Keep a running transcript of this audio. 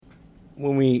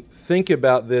when we think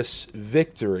about this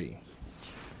victory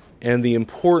and the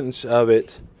importance of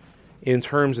it in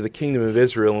terms of the kingdom of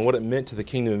Israel and what it meant to the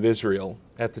kingdom of Israel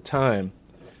at the time,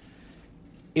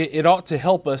 it ought to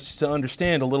help us to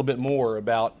understand a little bit more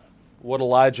about what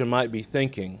Elijah might be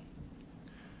thinking.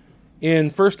 In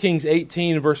 1 Kings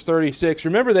 18, verse 36,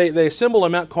 remember they assembled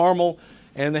on Mount Carmel,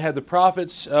 and they had the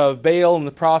prophets of Baal and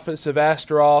the prophets of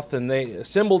Ashtaroth, and they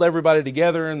assembled everybody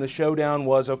together, and the showdown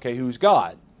was, okay, who's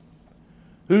God?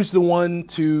 Who's the one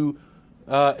who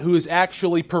is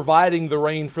actually providing the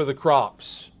rain for the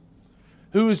crops?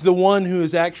 Who is the one who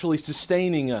is actually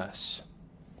sustaining us?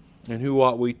 And who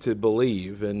ought we to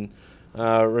believe? And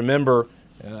remember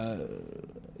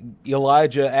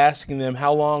Elijah asking them,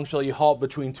 how long shall you halt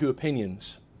between two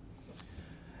opinions?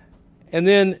 And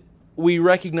then we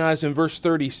recognize in verse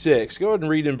 36, go ahead and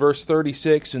read in verse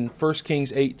 36 in 1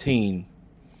 Kings 18.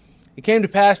 It came to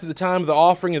pass at the time of the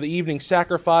offering of the evening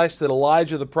sacrifice that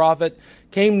Elijah the prophet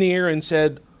came near and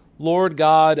said, Lord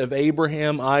God of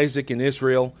Abraham, Isaac, and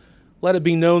Israel, let it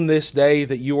be known this day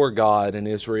that you are God in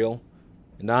Israel,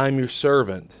 and I am your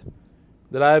servant,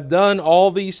 that I have done all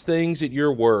these things at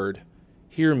your word.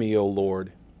 Hear me, O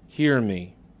Lord, hear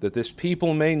me, that this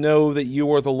people may know that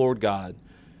you are the Lord God,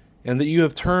 and that you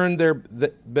have turned their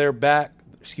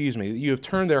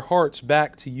hearts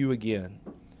back to you again.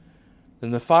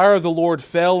 Then the fire of the Lord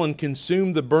fell and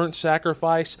consumed the burnt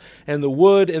sacrifice, and the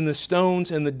wood, and the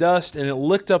stones, and the dust, and it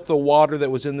licked up the water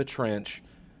that was in the trench.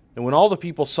 And when all the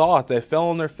people saw it, they fell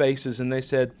on their faces, and they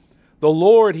said, The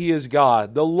Lord, He is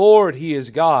God. The Lord, He is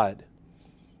God.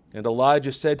 And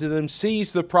Elijah said to them,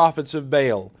 Seize the prophets of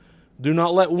Baal. Do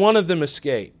not let one of them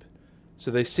escape.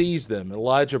 So they seized them.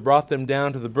 Elijah brought them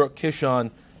down to the brook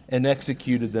Kishon and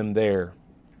executed them there.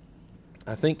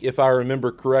 I think if I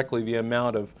remember correctly, the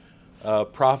amount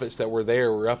of prophets that were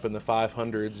there were up in the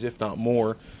 500s, if not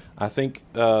more. I think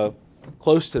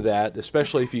close to that,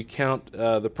 especially if you count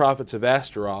the prophets of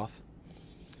Ashtaroth.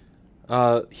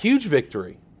 Huge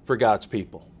victory for God's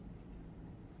people.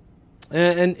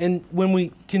 And when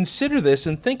we consider this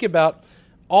and think about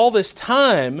all this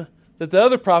time that the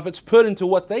other prophets put into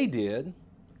what they did,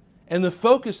 and the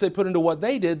focus they put into what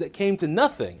they did that came to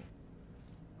nothing,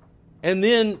 and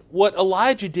then what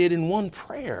Elijah did in one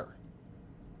prayer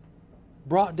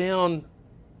brought down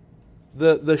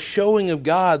the showing of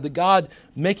God, the God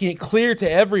making it clear to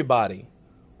everybody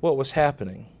what was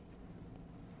happening.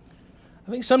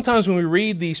 I think sometimes when we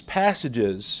read these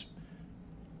passages,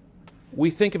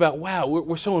 we think about, wow,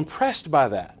 we're so impressed by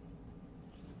that.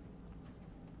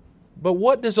 But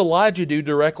what does Elijah do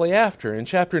directly after? In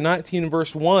chapter 19 and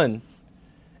verse 1,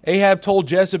 Ahab told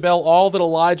Jezebel all that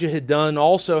Elijah had done,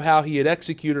 also how he had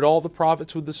executed all the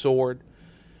prophets with the sword.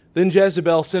 Then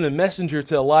Jezebel sent a messenger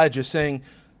to Elijah, saying,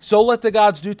 So let the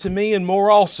gods do to me and more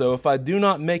also, if I do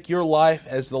not make your life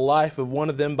as the life of one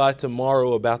of them by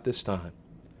tomorrow about this time.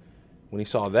 When he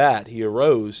saw that, he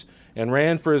arose and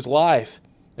ran for his life,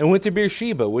 and went to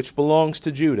Beersheba, which belongs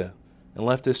to Judah, and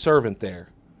left his servant there.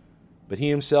 But he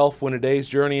himself went a day's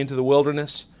journey into the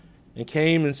wilderness, and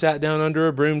came and sat down under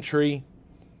a broom tree,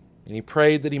 and he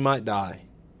prayed that he might die,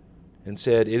 and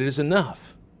said, It is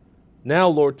enough. Now,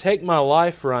 Lord, take my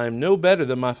life, for I am no better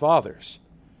than my fathers.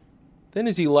 Then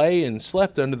as he lay and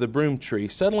slept under the broom tree,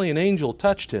 suddenly an angel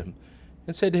touched him,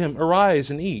 and said to him, Arise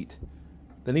and eat.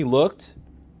 Then he looked.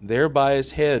 There by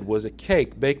his head was a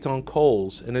cake baked on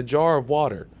coals and a jar of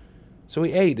water. So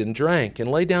he ate and drank and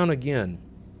lay down again.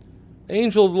 The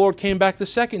angel of the Lord came back the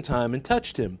second time and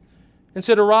touched him and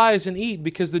said, Arise and eat,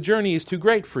 because the journey is too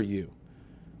great for you.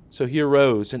 So he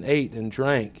arose and ate and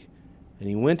drank, and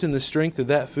he went in the strength of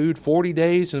that food 40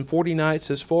 days and 40 nights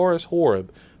as far as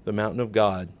Horeb, the mountain of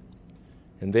God.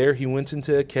 And there he went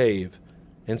into a cave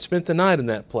and spent the night in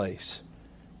that place.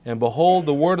 And behold,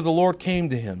 the word of the Lord came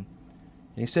to him.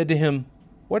 And he said to him,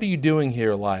 What are you doing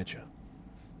here, Elijah?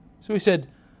 So he said,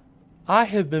 I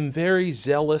have been very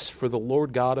zealous for the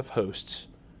Lord God of hosts.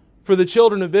 For the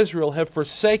children of Israel have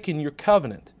forsaken your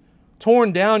covenant,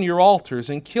 torn down your altars,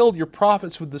 and killed your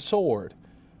prophets with the sword.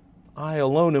 I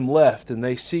alone am left, and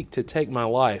they seek to take my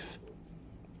life.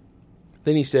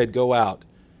 Then he said, Go out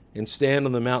and stand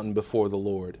on the mountain before the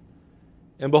Lord.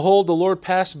 And behold, the Lord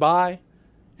passed by,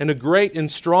 and a great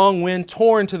and strong wind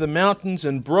tore into the mountains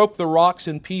and broke the rocks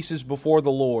in pieces before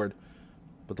the Lord.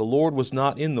 But the Lord was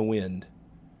not in the wind.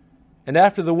 And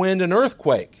after the wind, an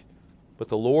earthquake. But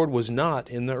the Lord was not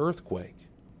in the earthquake.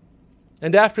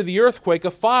 And after the earthquake,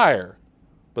 a fire.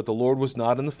 But the Lord was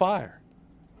not in the fire.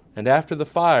 And after the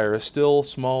fire, a still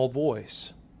small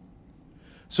voice.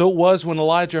 So it was when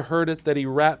Elijah heard it that he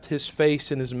wrapped his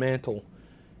face in his mantle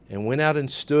and went out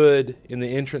and stood in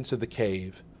the entrance of the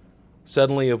cave.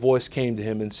 Suddenly a voice came to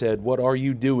him and said, "What are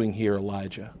you doing here,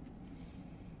 Elijah?"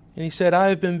 And he said, "I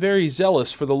have been very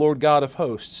zealous for the Lord God of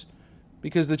hosts,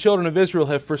 because the children of Israel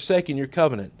have forsaken your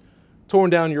covenant, torn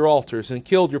down your altars, and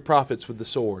killed your prophets with the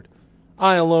sword.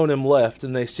 I alone am left,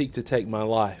 and they seek to take my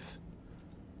life."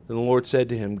 Then the Lord said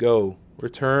to him, "Go,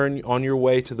 return on your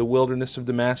way to the wilderness of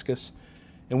Damascus,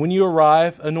 and when you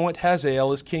arrive, anoint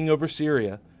Hazael as king over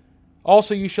Syria.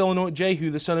 Also you shall anoint Jehu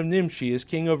the son of Nimshi as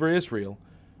king over Israel,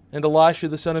 and Elisha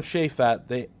the son of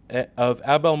Shaphat of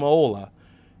Abel-Meholah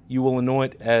you will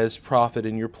anoint as prophet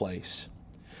in your place.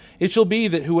 It shall be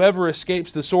that whoever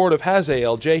escapes the sword of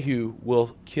Hazael, Jehu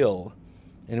will kill,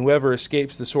 and whoever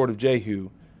escapes the sword of Jehu,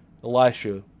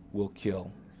 Elisha will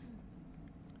kill."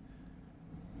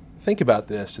 Think about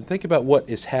this, and think about what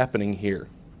is happening here.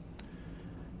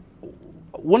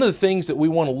 One of the things that we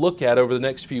want to look at over the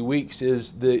next few weeks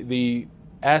is the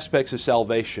aspects of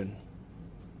salvation.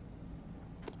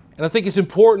 And I think it's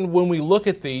important when we look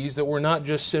at these that we're not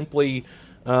just simply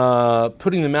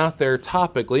putting them out there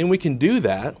topically, and we can do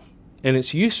that, and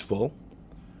it's useful.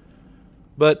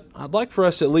 But I'd like for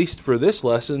us, at least for this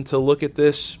lesson, to look at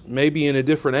this maybe in a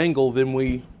different angle than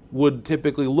we would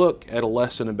typically look at a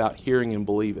lesson about hearing and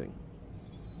believing.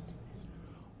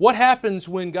 What happens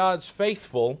when God's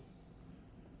faithful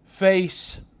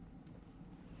face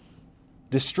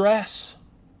distress,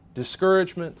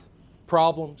 discouragement,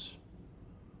 problems?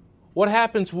 What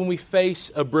happens when we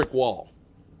face a brick wall?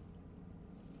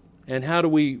 And how do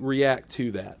we react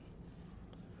to that?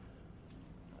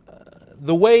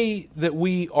 The way that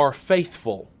we are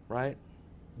faithful, right?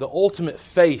 The ultimate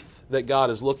faith that God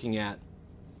is looking at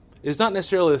is not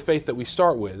necessarily the faith that we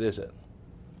start with, is it?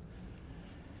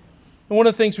 And one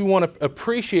of the things we want to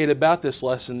appreciate about this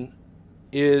lesson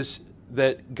is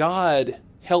that God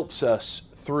helps us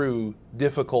through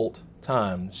difficult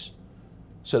times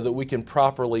so that we can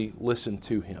properly listen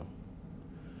to Him,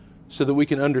 so that we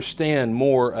can understand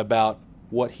more about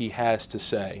what He has to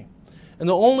say. And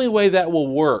the only way that will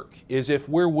work is if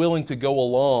we're willing to go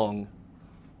along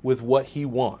with what He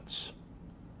wants.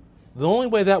 The only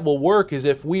way that will work is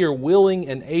if we are willing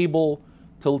and able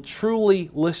to truly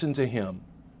listen to Him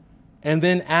and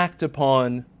then act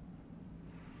upon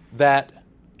that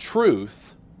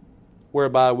truth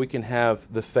whereby we can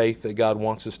have the faith that God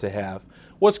wants us to have.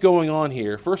 What's going on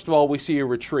here? First of all, we see a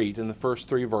retreat in the first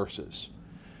 3 verses.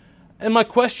 And my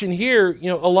question here,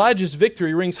 Elijah's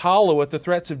victory rings hollow at the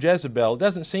threats of Jezebel. It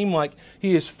doesn't seem like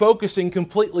he is focusing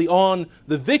completely on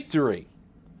the victory,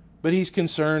 but he's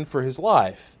concerned for his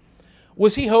life.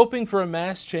 Was he hoping for a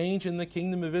mass change in the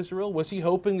kingdom of Israel? Was he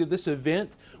hoping that this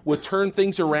event would turn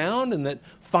things around and that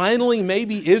finally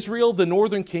maybe Israel, the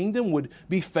northern kingdom, would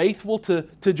be faithful to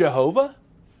Jehovah?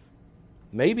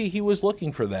 Maybe he was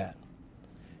looking for that.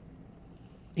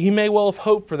 He may well have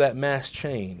hoped for that mass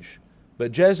change.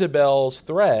 But Jezebel's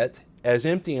threat, as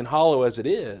empty and hollow as it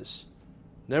is,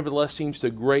 nevertheless seems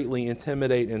to greatly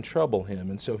intimidate and trouble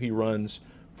him, and so he runs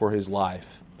for his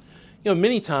life.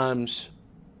 Many times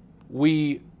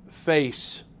we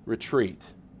face retreat.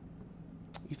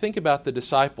 You think about the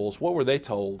disciples. What were they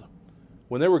told?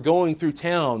 When they were going through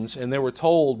towns and they were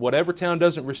told, whatever town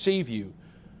doesn't receive you,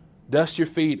 dust your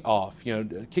feet off.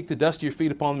 Kick the dust of your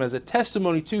feet upon them as a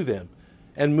testimony to them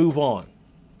and move on.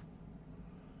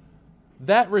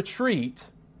 That retreat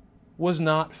was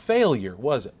not failure,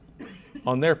 was it,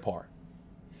 on their part?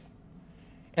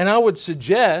 And I would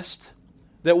suggest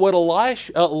that what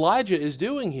Elijah is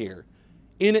doing here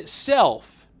in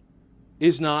itself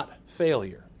is not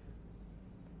failure.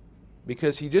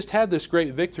 Because he just had this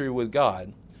great victory with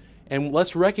God. And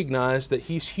let's recognize that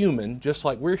he's human, just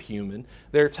like we're human.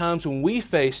 There are times when we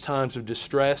face times of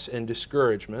distress and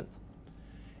discouragement.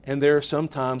 And there are some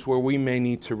times where we may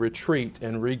need to retreat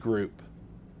and regroup.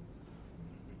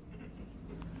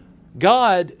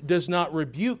 God does not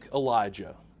rebuke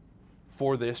Elijah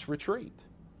for this retreat.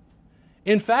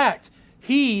 In fact,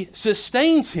 He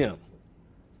sustains him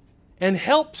and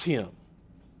helps him.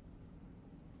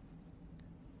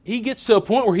 He gets to a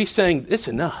point where he's saying, it's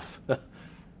enough.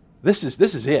 This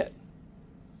is it.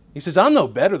 He says, I'm no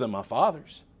better than my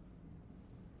fathers.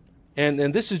 And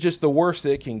this is just the worst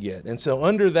that it can get. And so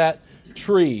under that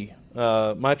tree,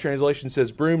 my translation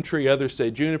says broom tree, others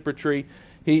say juniper tree,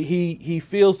 he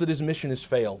feels that his mission has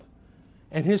failed.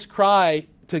 And his cry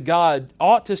to God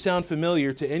ought to sound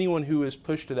familiar to anyone who is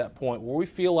pushed to that point where we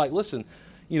feel like, listen,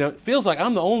 it feels like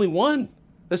I'm the only one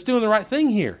that's doing the right thing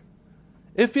here.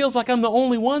 It feels like I'm the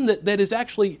only one that is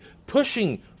actually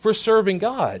pushing for serving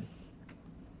God.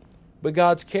 But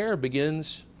God's care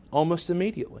begins almost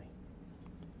immediately.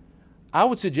 I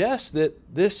would suggest that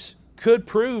this could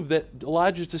prove that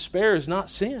Elijah's despair is not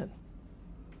sin.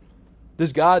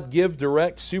 Does God give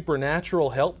direct supernatural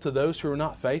help to those who are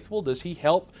not faithful? Does He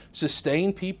help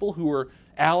sustain people who are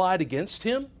allied against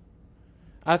Him?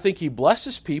 I think He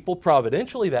blesses people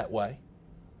providentially that way.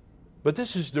 But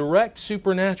this is direct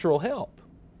supernatural help.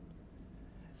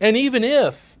 And even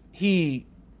if He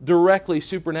directly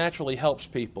supernaturally helps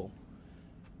people,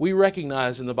 we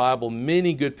recognize in the Bible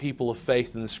many good people of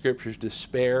faith in the Scriptures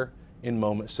despair in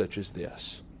moments such as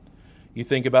this. You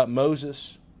think about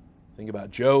Moses, think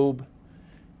about Job,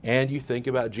 and you think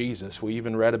about Jesus. We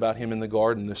even read about Him in the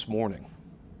garden this morning.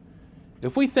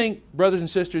 If we think, brothers and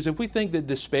sisters, if we think that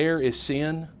despair is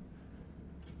sin,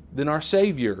 then our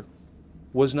Savior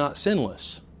was not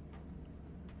sinless.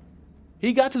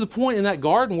 He got to the point in that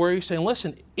garden where He's saying,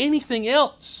 listen, anything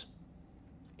else,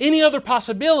 any other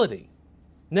possibility,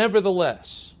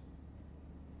 nevertheless.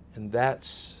 And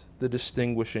that's the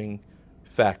distinguishing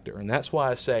factor. And that's why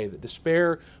I say that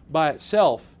despair by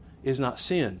itself is not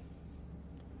sin.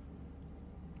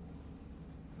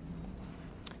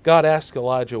 God asked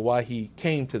Elijah why he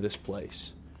came to this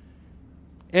place.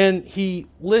 And He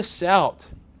lists out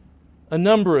a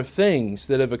number of things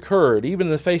that have occurred, even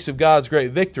in the face of God's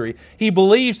great victory. He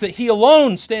believes that He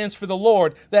alone stands for the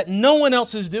Lord, that no one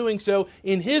else is doing so.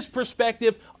 In his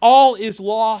perspective, all is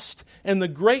lost, and the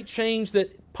great change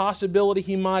that possibility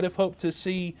he might have hoped to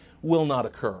see will not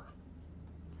occur.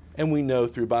 And we know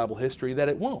through Bible history that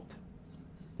it won't.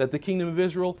 That the kingdom of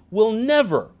Israel will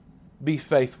never be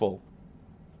faithful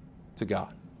to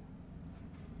God.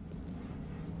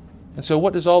 And so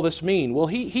what does all this mean? Well,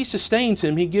 he sustains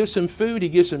him. He gives him food. He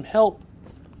gives him help.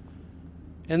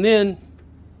 And then,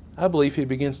 I believe He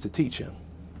begins to teach him.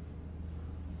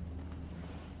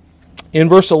 In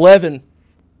verse 11,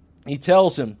 He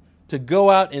tells him to go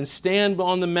out and stand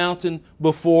on the mountain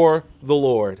before the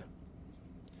Lord.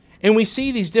 And we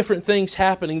see these different things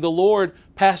happening. The Lord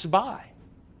passed by.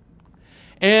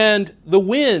 And the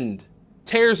wind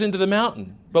tears into the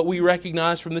mountain. But we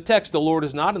recognize from the text the Lord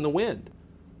is not in the wind.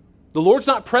 The Lord's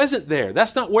not present there.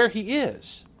 That's not where He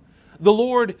is. The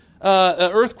Lord,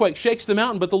 an earthquake shakes the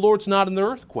mountain, but the Lord's not in the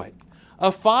earthquake.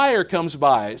 A fire comes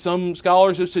by. Some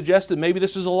scholars have suggested maybe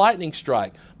this was a lightning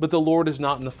strike, but the Lord is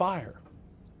not in the fire.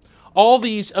 All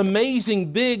these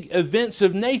amazing big events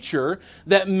of nature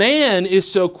that man is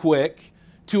so quick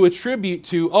to attribute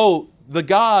to, the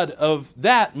God of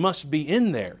that must be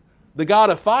in there. The God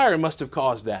of fire must have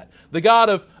caused that. The God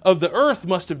of the earth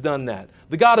must have done that.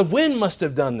 The God of wind must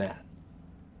have done that.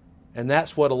 And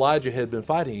that's what Elijah had been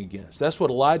fighting against. That's what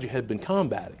Elijah had been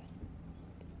combating.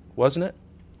 Wasn't it?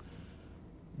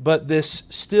 But this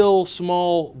still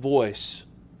small voice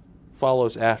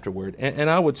follows afterward. And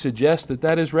I would suggest that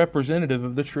that is representative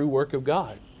of the true work of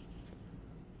God.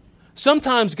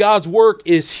 Sometimes God's work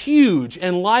is huge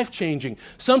and life-changing.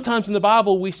 Sometimes in the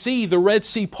Bible we see the Red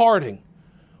Sea parting.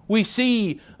 We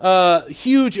see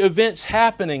huge events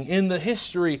happening in the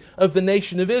history of the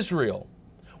nation of Israel.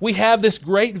 We have this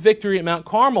great victory at Mount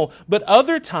Carmel, but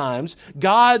other times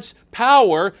God's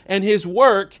power and His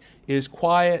work is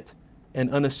quiet and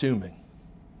unassuming.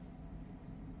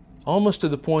 Almost to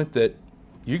the point that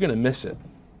you're going to miss it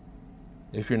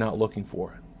if you're not looking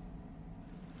for it.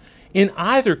 In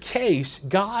either case,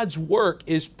 God's work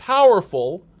is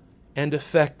powerful and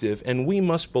effective, and we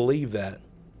must believe that.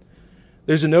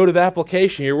 There's a note of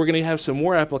application here. We're going to have some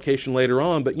more application later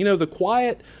on. But the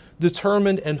quiet,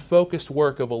 determined, and focused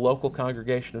work of a local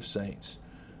congregation of saints,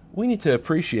 we need to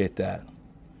appreciate that.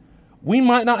 We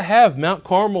might not have Mount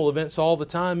Carmel events all the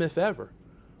time, if ever.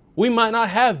 We might not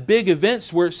have big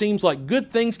events where it seems like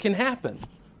good things can happen.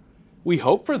 We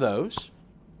hope for those.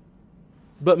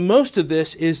 But most of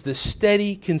this is the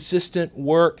steady, consistent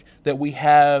work that we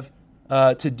have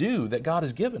to do, that God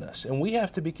has given us. And we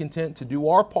have to be content to do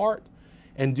our part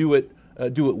and do it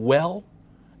well,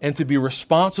 and to be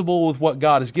responsible with what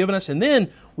God has given us, and then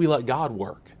we let God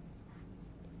work.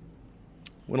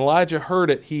 When Elijah heard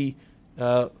it, he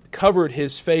covered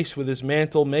his face with his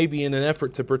mantle, maybe in an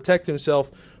effort to protect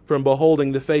himself from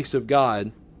beholding the face of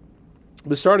God.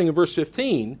 But starting in verse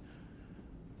 15,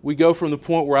 we go from the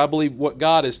point where I believe what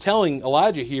God is telling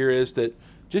Elijah here is that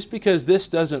just because this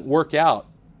doesn't work out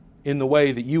in the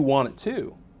way that you want it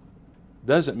to,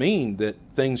 doesn't mean that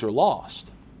things are lost.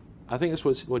 I think that's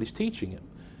what He's teaching him.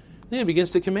 Then He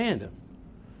begins to command him,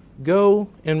 go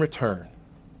and return.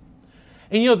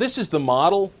 And this is the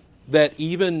model that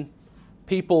even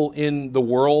people in the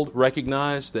world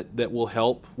recognize that will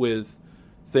help with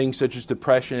things such as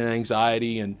depression and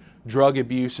anxiety and drug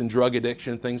abuse and drug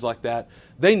addiction, things like that.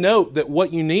 They note that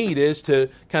what you need is to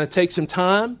kind of take some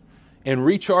time and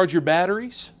recharge your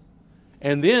batteries,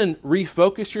 and then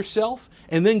refocus yourself,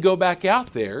 and then go back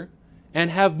out there and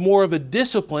have more of a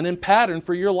discipline and pattern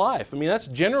for your life. I mean, that's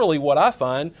generally what I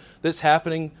find that's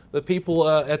happening, the people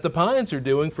at the Pines are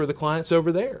doing for the clients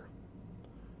over there.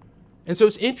 And so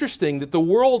it's interesting that the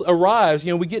world arrives,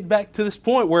 we get back to this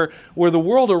point where the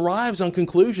world arrives on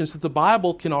conclusions that the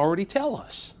Bible can already tell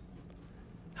us.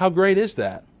 How great is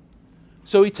that?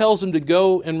 So he tells them to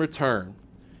go and return.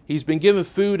 He's been given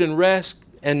food and rest,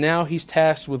 and now he's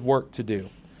tasked with work to do.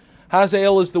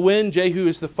 Hazael is the wind, Jehu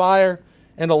is the fire,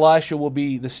 and Elisha will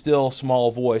be the still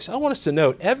small voice. I want us to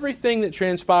note everything that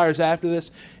transpires after this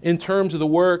in terms of the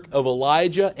work of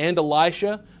Elijah and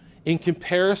Elisha in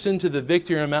comparison to the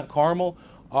victory on Mount Carmel,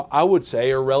 I would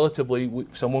say are relatively,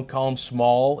 someone call them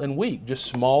small and weak, just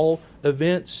small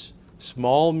events,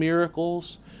 small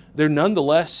miracles. They're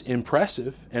nonetheless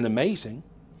impressive and amazing.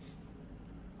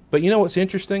 But you know what's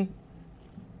interesting?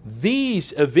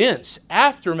 These events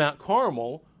after Mount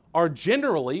Carmel are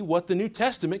generally what the New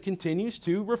Testament continues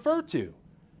to refer to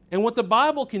and what the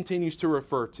Bible continues to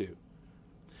refer to.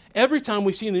 Every time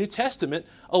we see in the New Testament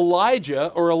Elijah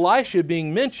or Elisha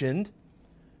being mentioned,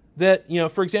 that,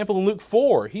 for example, in Luke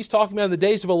 4, he's talking about in the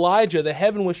days of Elijah, the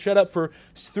heaven was shut up for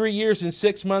 3 years and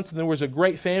 6 months, and there was a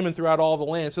great famine throughout all the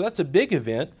land. So that's a big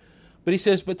event. But he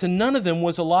says, but to none of them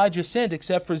was Elijah sent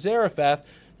except for Zarephath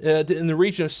in the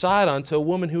region of Sidon to a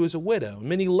woman who was a widow.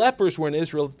 Many lepers were in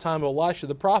Israel at the time of Elisha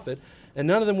the prophet, and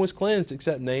none of them was cleansed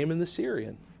except Naaman the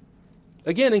Syrian.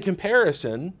 Again, in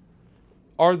comparison,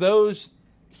 are those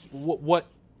what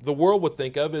the world would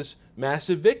think of as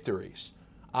massive victories?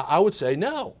 I would say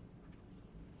no.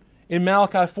 In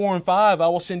Malachi 4 and 5, I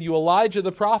will send you Elijah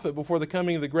the prophet before the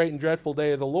coming of the great and dreadful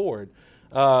day of the Lord.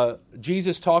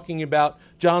 Jesus talking about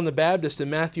John the Baptist in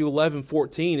Matthew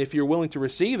 11:14. If you're willing to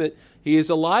receive it, he is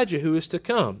Elijah who is to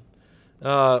come.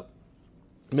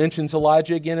 Mentions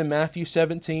Elijah again in Matthew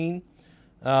 17.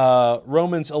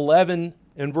 Romans 11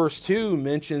 and verse 2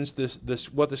 mentions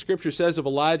this what the Scripture says of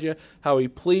Elijah, how he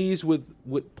pleads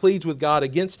with God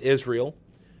against Israel.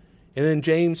 And then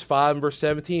James 5 and verse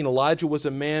 17, Elijah was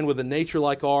a man with a nature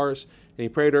like ours, and he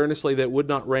prayed earnestly that it would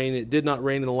not rain. It did not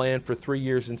rain in the land for 3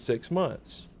 years and 6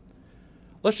 months.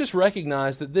 Let's just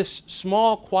recognize that this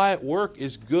small, quiet work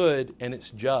is good and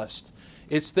it's just.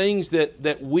 It's things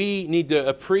that we need to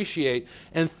appreciate.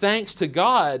 And thanks to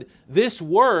God, this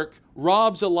work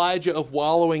robs Elijah of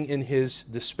wallowing in his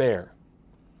despair.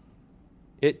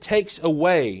 It takes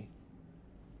away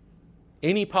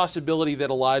any possibility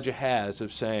that Elijah has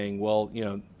of saying, well,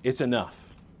 it's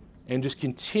enough, and just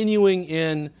continuing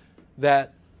in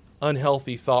that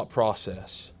unhealthy thought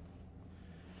process.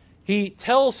 He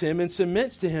tells him and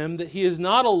submits to him that he is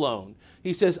not alone.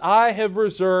 He says, I have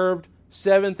reserved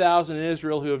 7,000 in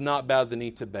Israel who have not bowed the knee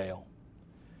to Baal.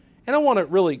 And I want to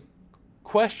really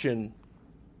question,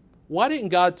 why didn't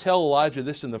God tell Elijah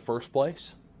this in the first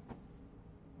place?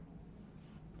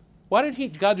 Why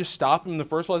didn't God just stop him in the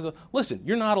first place? Listen,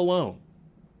 you're not alone.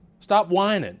 Stop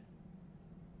whining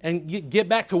and get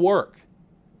back to work.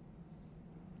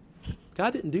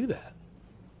 God didn't do that.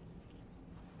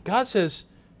 God says,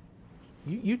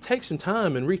 you take some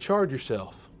time and recharge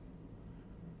yourself.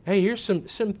 Hey, here's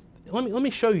let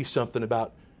me show you something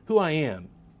about who I am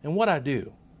and what I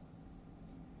do.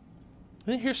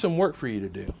 And here's some work for you to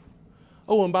do.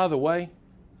 Oh, and by the way,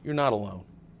 you're not alone.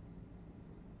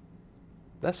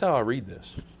 That's how I read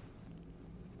this.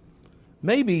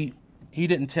 Maybe he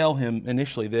didn't tell him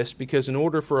initially this because in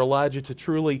order for Elijah to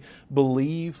truly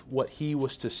believe what he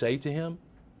was to say to him,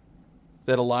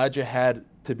 that Elijah had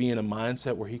to be in a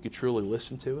mindset where he could truly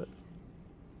listen to it.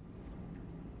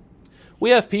 We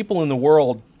have people in the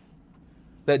world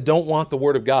that don't want the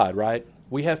Word of God, right?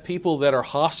 We have people that are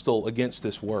hostile against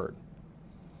this Word.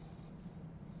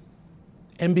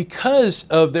 And because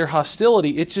of their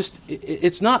hostility,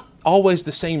 it's not always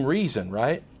the same reason,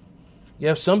 right? You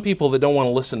have some people that don't want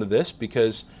to listen to this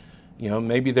because,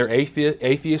 maybe they're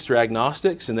atheists or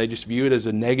agnostics and they just view it as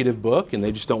a negative book and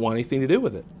they just don't want anything to do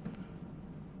with it.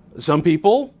 Some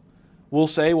people will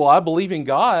say, well, I believe in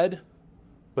God,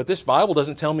 but this Bible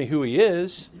doesn't tell me who He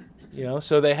is.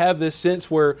 So they have this sense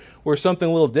where something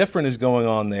a little different is going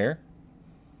on there.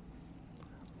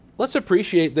 Let's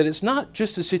appreciate that it's not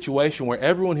just a situation where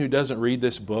everyone who doesn't read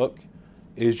this book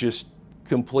is just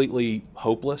completely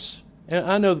hopeless. And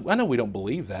I know we don't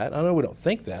believe that. I know we don't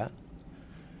think that.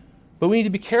 But we need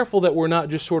to be careful that we're not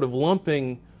just sort of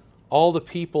lumping all the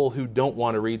people who don't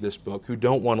want to read this book, who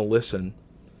don't want to listen,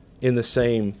 in the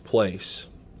same place.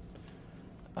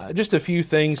 Just a few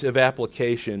things of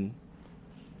application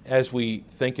as we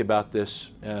think about this,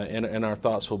 and our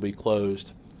thoughts will be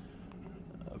closed.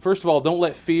 First of all, don't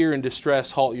let fear and distress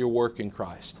halt your work in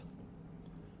Christ.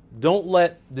 Don't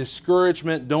let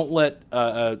discouragement, don't let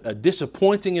a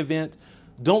disappointing event,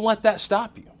 don't let that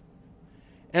stop you.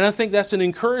 And I think that's an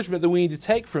encouragement that we need to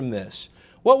take from this.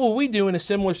 What will we do in a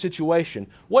similar situation?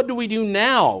 What do we do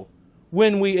now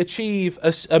when we achieve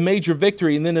a major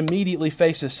victory and then immediately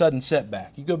face a sudden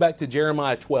setback? You go back to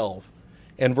Jeremiah 12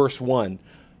 and verse 1.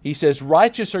 He says,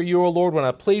 "Righteous are you, O Lord, when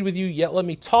I plead with you, yet let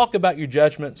me talk about your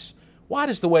judgments. Why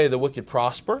does the way of the wicked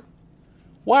prosper?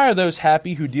 Why are those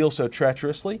happy who deal so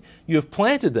treacherously? You have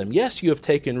planted them. Yes, they've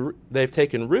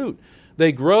taken root.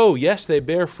 They grow. Yes, they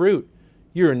bear fruit.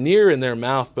 You are near in their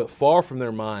mouth, but far from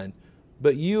their mind.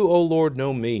 But you, O Lord,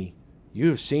 know me. You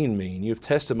have seen me, and you have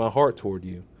tested my heart toward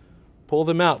you. Pull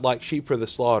them out like sheep for the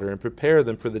slaughter, and prepare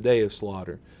them for the day of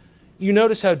slaughter." You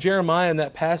notice how Jeremiah in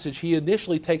that passage, he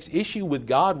initially takes issue with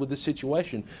God with the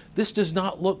situation. This does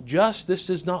not look just. This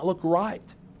does not look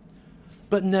right.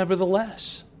 But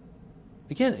nevertheless,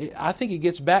 again, I think it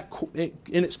gets back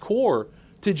in its core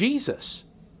to Jesus,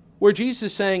 where Jesus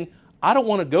is saying, I don't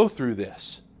want to go through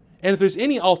this. And if there's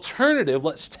any alternative,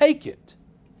 let's take it.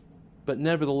 But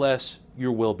nevertheless,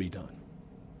 your will be done.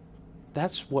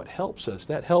 That's what helps us.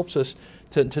 That helps us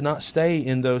to not stay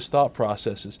in those thought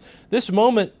processes. This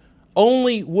moment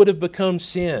only would have become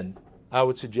sin, I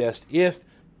would suggest, if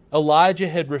Elijah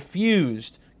had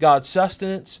refused God's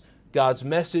sustenance, God's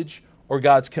message, or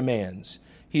God's commands.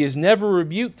 He is never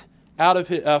rebuked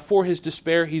for his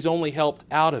despair. He's only helped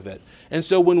out of it. And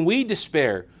so when we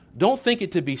despair, don't think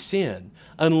it to be sin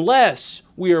unless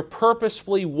we are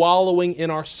purposefully wallowing in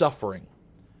our suffering.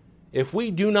 If we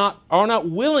are not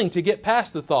willing to get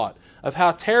past the thought of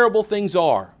how terrible things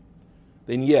are,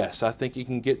 then yes, I think it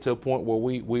can get to a point where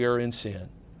we are in sin.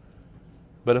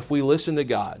 But if we listen to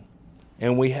God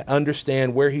and we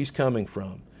understand where He's coming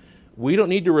from, we don't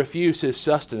need to refuse His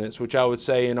sustenance, which I would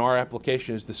say in our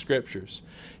application is the Scriptures,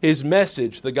 His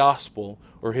message, the gospel,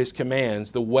 or His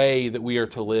commands, the way that we are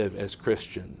to live as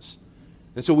Christians.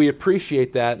 And so we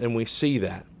appreciate that and we see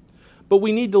that. But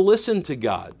we need to listen to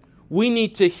God. We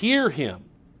need to hear Him.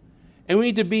 And we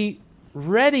need to be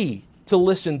ready to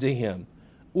listen to Him.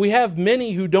 We have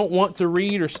many who don't want to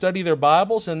read or study their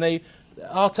Bibles, and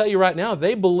I'll tell you right now,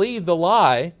 they believe the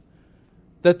lie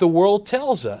that the world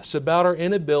tells us about our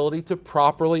inability to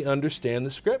properly understand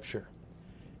the Scripture.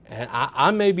 And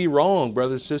I may be wrong,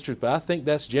 brothers and sisters, but I think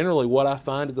that's generally what I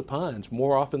find at the Pines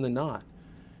more often than not.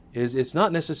 It's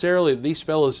not necessarily that these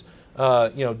fellows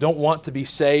don't want to be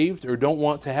saved or don't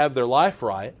want to have their life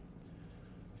right,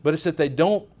 but it's that they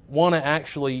don't want to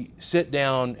actually sit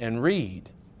down and read.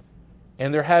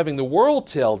 And they're having the world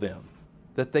tell them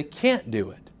that they can't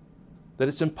do it, that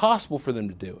it's impossible for them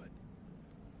to do it.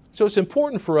 So it's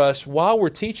important for us, while we're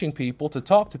teaching people, to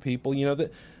talk to people,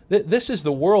 that this is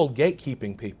the world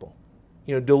gatekeeping people,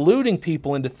 deluding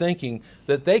people into thinking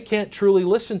that they can't truly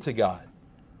listen to God.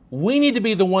 We need to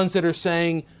be the ones that are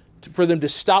saying for them to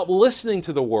stop listening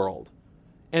to the world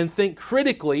and think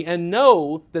critically and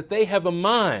know that they have a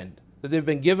mind that they've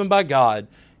been given by God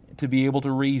to be able to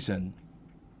reason.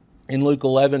 In Luke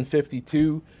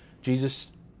 11:52,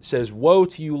 Jesus says, "Woe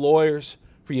to you lawyers,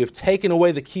 for you have taken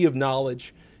away the key of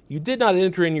knowledge. You did not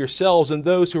enter in yourselves, and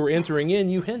those who were entering in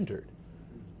you hindered."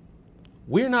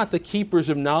 We're not the keepers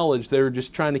of knowledge that are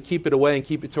just trying to keep it away and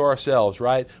keep it to ourselves,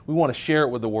 right? We want to share it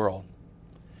with the world.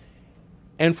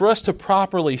 And for us to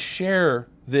properly share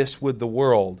this with the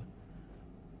world,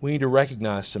 we need to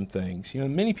recognize some things.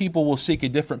 Many people will seek a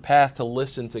different path to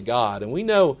listen to God, and we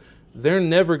know they're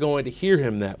never going to hear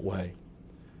Him that way.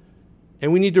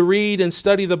 And we need to read and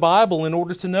study the Bible in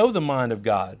order to know the mind of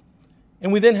God.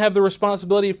 And we then have the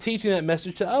responsibility of teaching that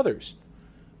message to others.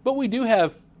 But we do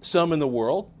have some in the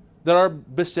world that are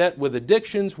beset with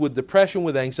addictions, with depression,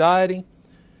 with anxiety.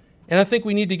 And I think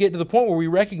we need to get to the point where we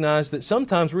recognize that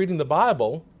sometimes reading the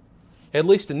Bible, at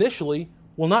least initially,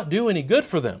 will not do any good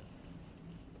for them.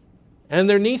 And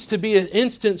there needs to be an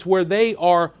instance where they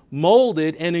are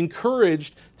molded and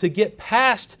encouraged to get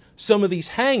past some of these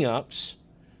hang-ups,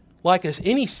 like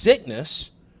any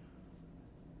sickness,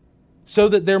 so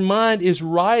that their mind is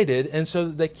righted and so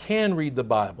that they can read the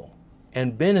Bible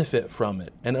and benefit from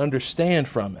it and understand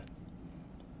from it.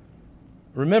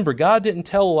 Remember, God didn't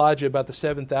tell Elijah about the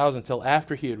 7,000 until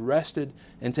after he had rested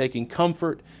and taken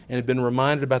comfort and had been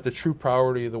reminded about the true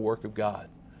priority of the work of God.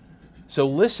 So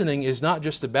listening is not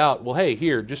just about, well, hey,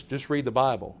 here, just read the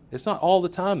Bible. It's not all the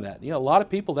time that. A lot of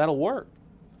people, that'll work.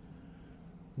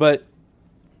 But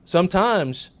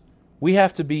sometimes we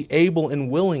have to be able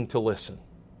and willing to listen.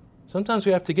 Sometimes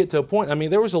we have to get to a point.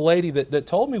 There was a lady that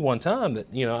told me one time that,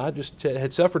 I just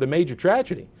had suffered a major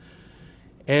tragedy.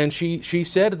 And she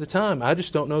said at the time, I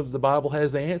just don't know that the Bible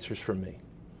has the answers for me.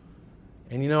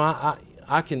 And, I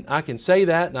I can say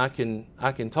that, and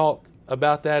I can talk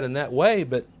about that in that way,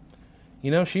 but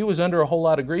she was under a whole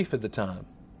lot of grief at the time,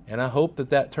 and I hope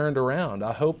that turned around.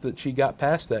 I hope that she got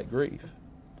past that grief.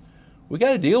 We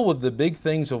got to deal with the big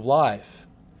things of life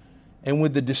and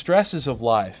with the distresses of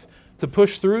life to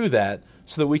push through that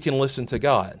so that we can listen to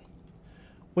God.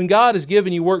 When God has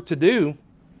given you work to do,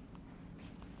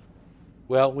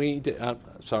 well, we need to,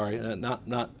 sorry,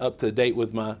 not up to date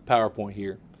with my PowerPoint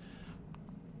here.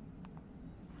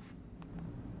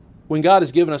 When God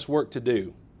has given us work to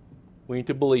do, we need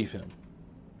to believe Him,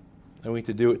 and we need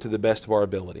to do it to the best of our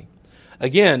ability.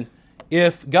 Again,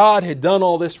 if God had done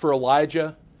all this for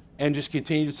Elijah and just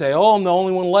continued to say, oh, I'm the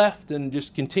only one left, and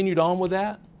just continued on with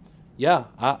that, yeah,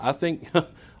 I think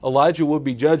Elijah would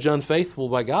be judged unfaithful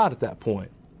by God at that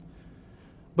point.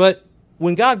 But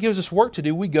when God gives us work to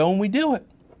do, we go and we do it.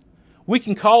 We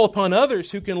can call upon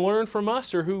others who can learn from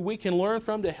us or who we can learn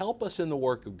from to help us in the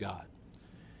work of God.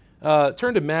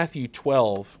 Turn to Matthew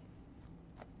 12.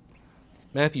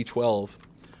 Matthew 12.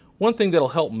 One thing that'll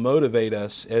help motivate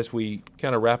us as we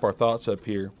kind of wrap our thoughts up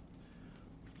here,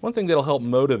 one thing that'll help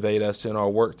motivate us in our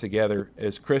work together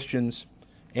as Christians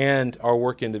and our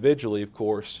work individually, of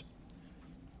course,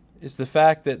 is the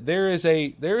fact that there is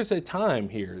a time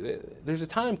here. There's a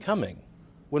time coming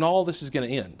when all this is going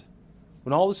to end,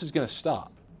 when all this is going to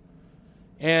stop.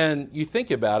 And you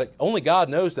think about it, only God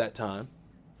knows that time.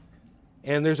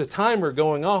 And there's a timer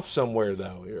going off somewhere,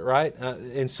 though, right?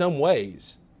 In some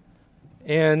ways.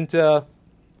 And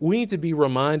we need to be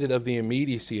reminded of the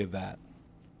immediacy of that.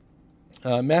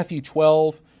 Matthew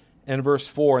 12 and verse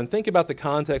 4. And think about the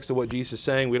context of what Jesus is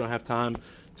saying. We don't have time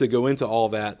to go into all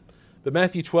that. But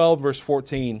Matthew 12, verse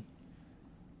 14.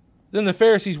 Then the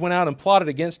Pharisees went out and plotted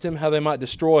against him how they might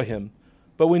destroy him.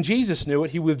 But when Jesus knew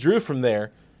it, he withdrew from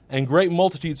there, and great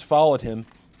multitudes followed him,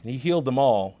 and he healed them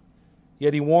all.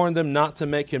 Yet he warned them not to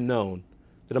make him known,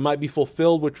 that it might be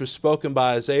fulfilled which was spoken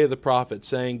by Isaiah the prophet,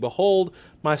 saying, Behold,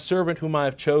 my servant whom I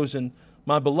have chosen,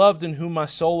 my beloved in whom my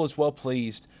soul is well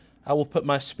pleased. I will put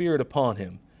my spirit upon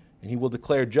him, and he will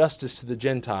declare justice to the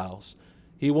Gentiles.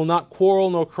 He will not quarrel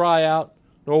nor cry out,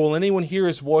 nor will anyone hear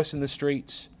his voice in the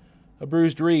streets. A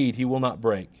bruised reed he will not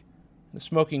break, and a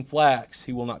smoking flax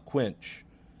he will not quench,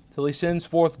 till he sends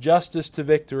forth justice to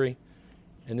victory,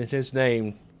 and in his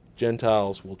name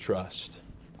Gentiles will trust.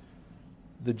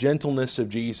 The gentleness of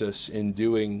Jesus in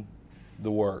doing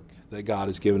the work that God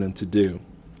has given him to do.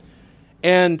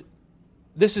 And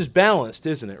this is balanced,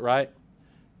 isn't it, right?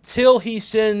 Till he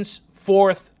sends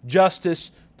forth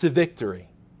justice to victory.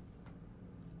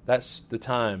 That's the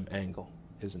time angle,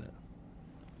 isn't it?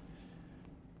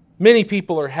 Many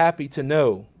people are happy to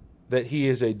know that he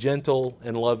is a gentle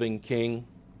and loving king,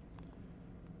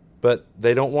 but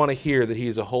they don't want to hear that he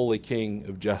is a holy king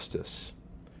of justice.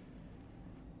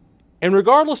 And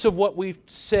regardless of what we've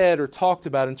said or talked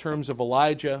about in terms of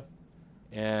Elijah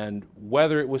and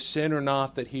whether it was sin or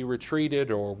not that he retreated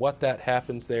or what that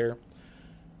happens there,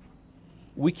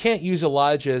 we can't use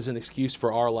Elijah as an excuse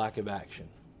for our lack of action.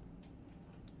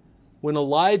 When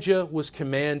Elijah was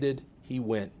commanded, he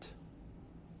went.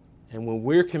 And when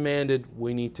we're commanded,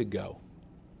 we need to go.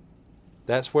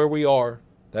 That's where we are.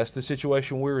 That's the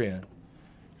situation we're in.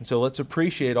 And so let's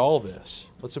appreciate all this.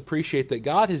 Let's appreciate that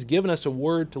God has given us a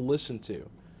word to listen to.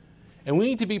 And we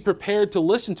need to be prepared to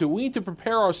listen to it. We need to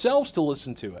prepare ourselves to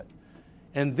listen to it.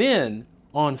 And then,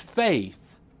 on faith,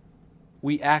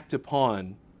 we act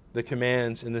upon the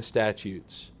commands and the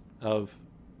statutes of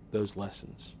those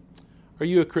lessons. Are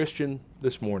you a Christian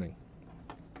this morning?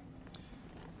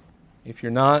 If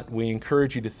you're not, we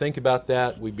encourage you to think about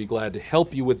that. We'd be glad to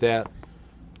help you with that.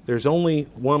 There's only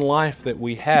one life that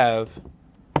we have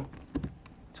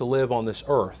to live on this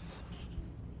earth.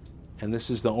 And this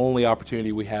is the only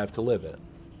opportunity we have to live it.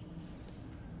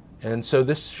 And so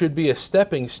this should be a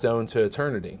stepping stone to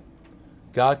eternity.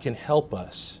 God can help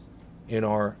us in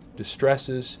our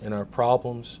distresses, in our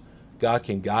problems. God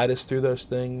can guide us through those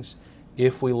things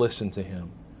if we listen to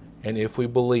Him and if we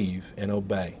believe and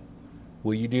obey.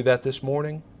 Will you do that this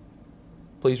morning?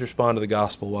 Please respond to the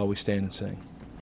gospel while we stand and sing.